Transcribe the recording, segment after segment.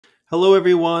Hello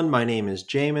everyone, my name is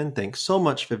Jamin. Thanks so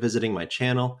much for visiting my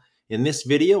channel. In this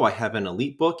video, I have an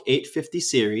EliteBook 850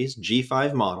 series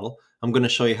G5 model. I'm going to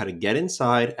show you how to get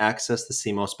inside, access the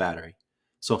CMOS battery.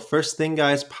 So first thing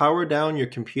guys, power down your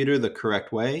computer the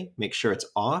correct way. Make sure it's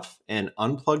off and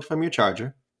unplugged from your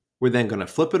charger. We're then going to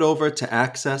flip it over to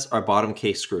access our bottom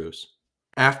case screws.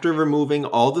 After removing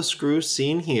all the screws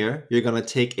seen here, you're going to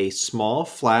take a small,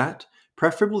 flat,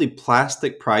 preferably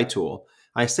plastic pry tool.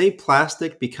 I say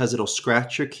plastic because it'll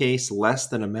scratch your case less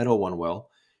than a metal one will.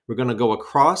 We're going to go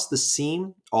across the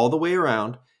seam all the way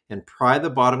around and pry the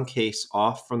bottom case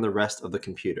off from the rest of the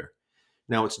computer.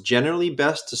 Now it's generally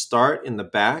best to start in the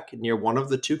back near one of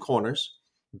the two corners.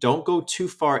 Don't go too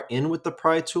far in with the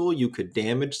pry tool. You could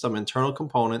damage some internal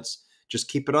components. Just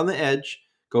keep it on the edge.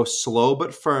 Go slow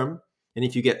but firm. And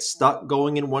if you get stuck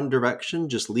going in one direction,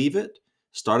 just leave it.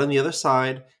 Start on the other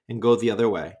side and go the other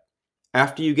way.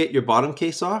 After you get your bottom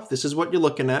case off, this is what you're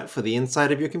looking at for the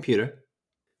inside of your computer.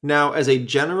 Now, as a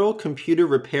general computer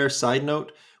repair side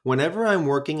note, whenever I'm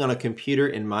working on a computer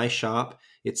in my shop,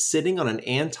 it's sitting on an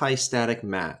anti-static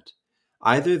mat.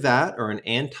 Either that or an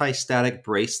anti-static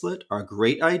bracelet are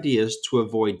great ideas to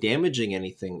avoid damaging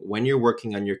anything when you're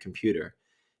working on your computer.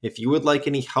 If you would like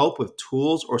any help with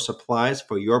tools or supplies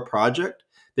for your project,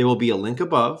 there will be a link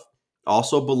above.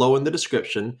 Also below in the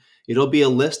description, it'll be a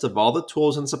list of all the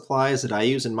tools and supplies that I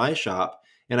use in my shop,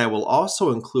 and I will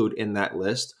also include in that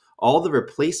list all the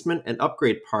replacement and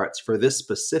upgrade parts for this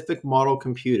specific model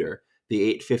computer, the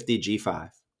 850 G5.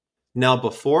 Now,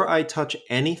 before I touch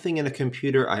anything in a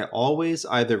computer, I always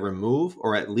either remove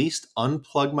or at least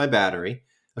unplug my battery.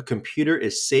 A computer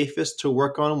is safest to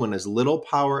work on when as little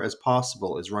power as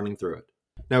possible is running through it.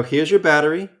 Now, here's your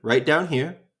battery right down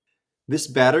here. This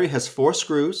battery has 4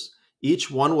 screws.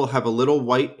 Each one will have a little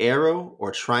white arrow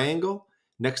or triangle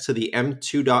next to the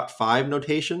M2.5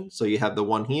 notation. So you have the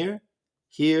one here,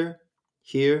 here,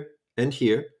 here, and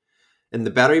here. And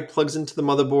the battery plugs into the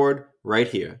motherboard right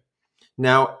here.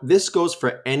 Now, this goes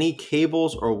for any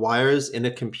cables or wires in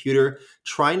a computer.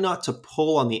 Try not to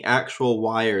pull on the actual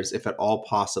wires if at all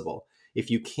possible. If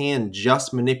you can,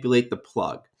 just manipulate the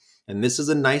plug. And this is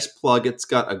a nice plug. It's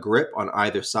got a grip on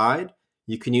either side.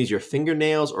 You can use your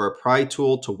fingernails or a pry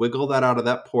tool to wiggle that out of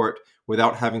that port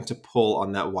without having to pull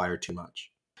on that wire too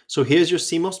much. So here's your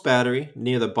CMOS battery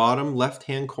near the bottom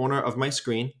left-hand corner of my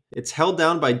screen. It's held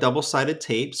down by double-sided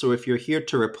tape, so if you're here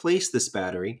to replace this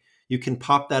battery, you can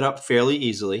pop that up fairly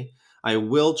easily. I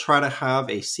will try to have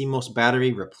a CMOS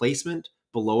battery replacement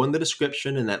below in the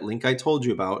description in that link I told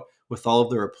you about with all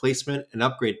of the replacement and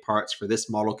upgrade parts for this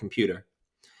model computer.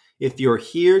 If you're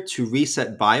here to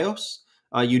reset BIOS,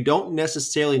 you don't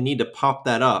necessarily need to pop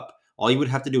that up. All you would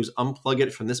have to do is unplug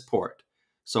it from this port.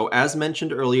 So as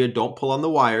mentioned earlier, don't pull on the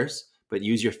wires, but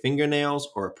use your fingernails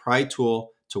or a pry tool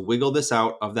to wiggle this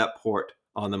out of that port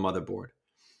on the motherboard.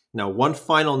 Now, one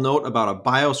final note about a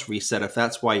BIOS reset, if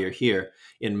that's why you're here.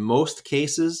 In most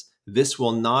cases, this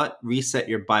will not reset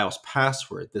your BIOS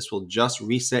password. This will just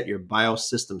reset your BIOS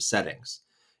system settings.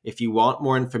 If you want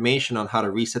more information on how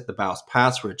to reset the BIOS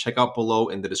password, check out below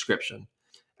in the description.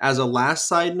 As a last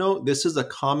side note, this is a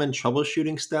common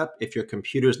troubleshooting step if your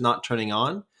computer is not turning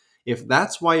on. If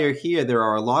that's why you're here, there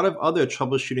are a lot of other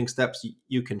troubleshooting steps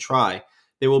you can try.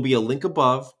 There will be a link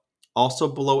above, also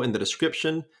below in the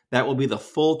description. That will be the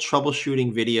full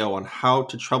troubleshooting video on how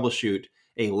to troubleshoot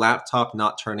a laptop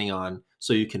not turning on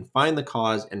so you can find the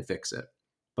cause and fix it.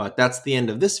 But that's the end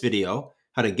of this video,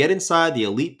 how to get inside the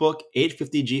EliteBook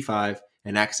 850 G5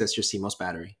 and access your CMOS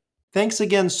battery. Thanks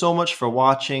again so much for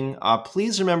watching.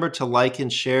 Please remember to like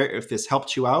and share if this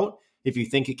helped you out, if you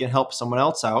think it can help someone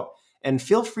else out. And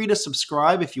feel free to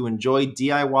subscribe if you enjoy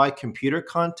DIY computer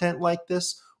content like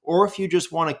this, or if you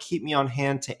just want to keep me on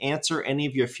hand to answer any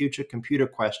of your future computer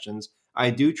questions. I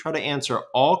do try to answer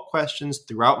all questions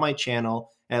throughout my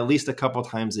channel at least a couple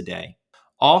times a day.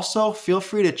 Also, feel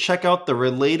free to check out the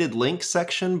related links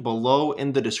section below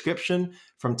in the description.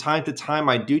 From time to time,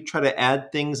 I do try to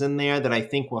add things in there that I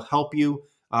think will help you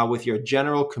with your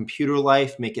general computer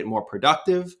life, make it more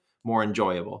productive, more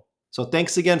enjoyable. So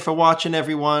thanks again for watching,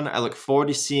 everyone. I look forward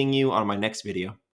to seeing you on my next video.